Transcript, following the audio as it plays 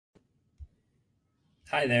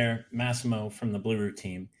Hi there, Massimo from the BluRoot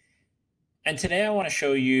team. And today I want to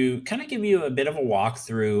show you, kind of give you a bit of a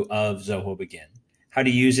walkthrough of Zoho Bigin, how to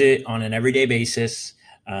use it on an everyday basis,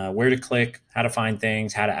 where to click, how to find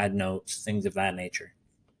things, how to add notes, things of that nature.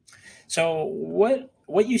 So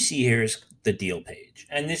what you see here is the deal page.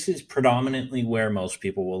 And this is predominantly where most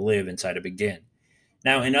people will live inside of Bigin.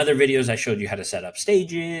 Now, in other videos, I showed you how to set up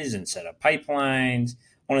stages and set up pipelines.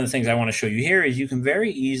 One of the things I want to show you here is you can very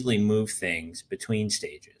easily move things between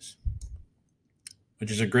stages, which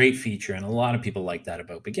is a great feature, and a lot of people like that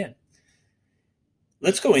about Bigin.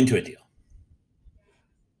 Let's go into a deal.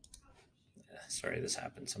 Sorry, this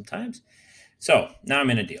happens sometimes. So now I'm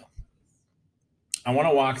in a deal. I want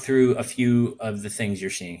to walk through a few of the things you're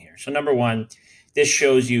seeing here. So number one, this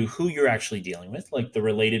shows you who you're actually dealing with, like the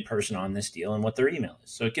related person on this deal and what their email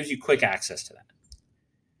is. So it gives you quick access to that.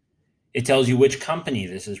 It tells you which company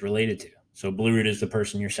this is related to. So BluRoot is the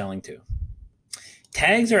person you're selling to.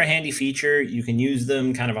 Tags are a handy feature. You can use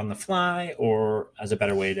them kind of on the fly or as a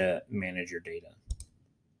better way to manage your data.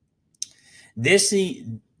 This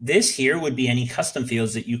here would be any custom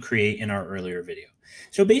fields that you create in our earlier video.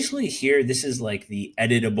 So basically here, this is like the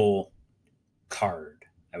editable card,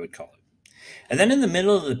 I would call it. And then in the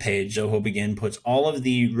middle of the page, Zoho Bigin puts all of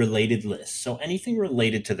the related lists. So anything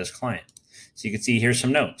related to this client. So you can see here's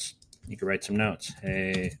some notes. You can write some notes.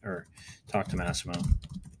 Hey, or talk to Massimo.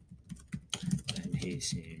 And he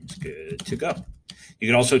seems good to go. You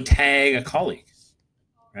could also tag a colleague,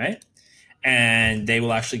 right? And they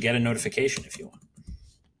will actually get a notification if you want.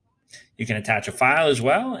 You can attach a file as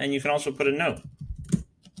well, and you can also put a note.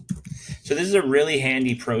 So this is a really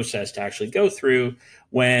handy process to actually go through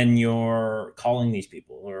when you're calling these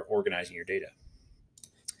people or organizing your data.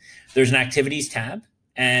 There's an activities tab,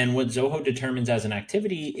 and what Zoho determines as an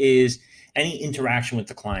activity is any interaction with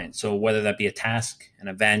the client. So whether that be a task, an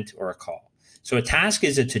event, or a call. So a task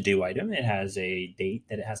is a to-do item. It has a date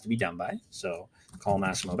that it has to be done by. So call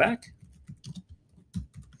Massimo back.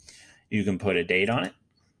 You can put a date on it.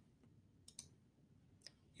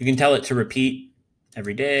 You can tell it to repeat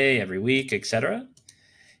every day, every week, etc.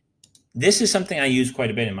 This is something I use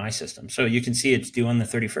quite a bit in my system. So you can see it's due on the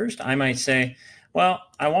 31st. I might say, well,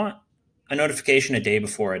 I want a notification a day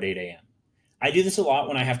before at 8 a.m. I do this a lot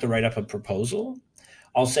when I have to write up a proposal.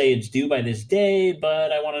 I'll say it's due by this day,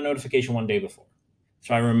 but I want a notification one day before.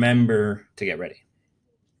 So I remember to get ready.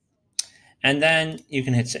 And then you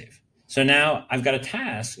can hit save. So now I've got a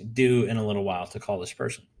task due in a little while to call this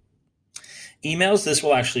person. Emails, this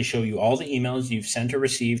will actually show you all the emails you've sent or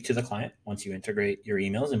received to the client once you integrate your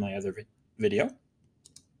emails in my other video.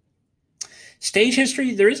 Stage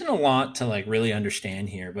history, there isn't a lot to really understand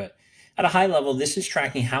here, but at a high level, this is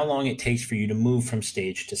tracking how long it takes for you to move from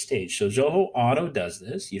stage to stage. So Zoho Auto does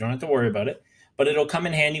this. You don't have to worry about it, but it'll come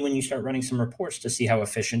in handy when you start running some reports to see how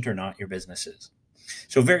efficient or not your business is.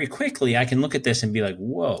 So very quickly, I can look at this and be like,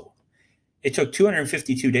 whoa, it took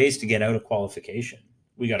 252 days to get out of qualification.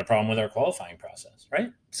 We got a problem with our qualifying process,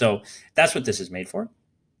 right? So that's what this is made for.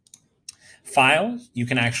 Files, you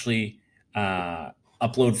can actually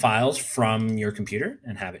upload files from your computer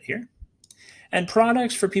and have it here. And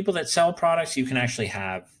products, for people that sell products, you can actually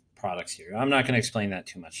have products here. I'm not going to explain that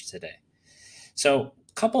too much today. So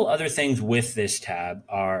a couple other things with this tab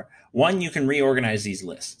are, one, you can reorganize these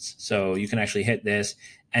lists. So you can actually hit this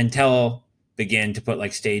and tell Bigin to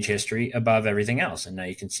put stage history above everything else. And now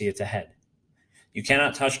you can see it's ahead. You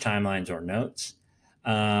cannot touch timelines or notes.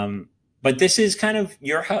 But this is kind of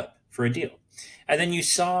your hub for a deal. And then you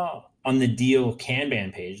saw on the deal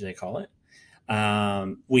Kanban page, they call it,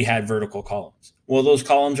 we had vertical columns. Well, those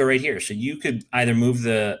columns are right here. So you could either move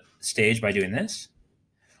the stage by doing this,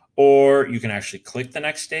 or you can actually click the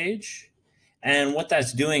next stage. And what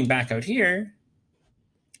that's doing back out here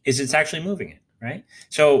is it's actually moving it, right?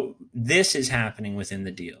 So this is happening within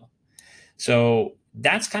the deal. So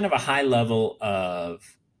that's kind of a high level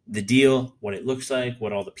of the deal, what it looks like,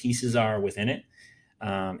 what all the pieces are within it.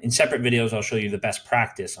 In separate videos, I'll show you the best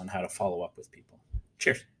practice on how to follow up with people.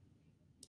 Cheers.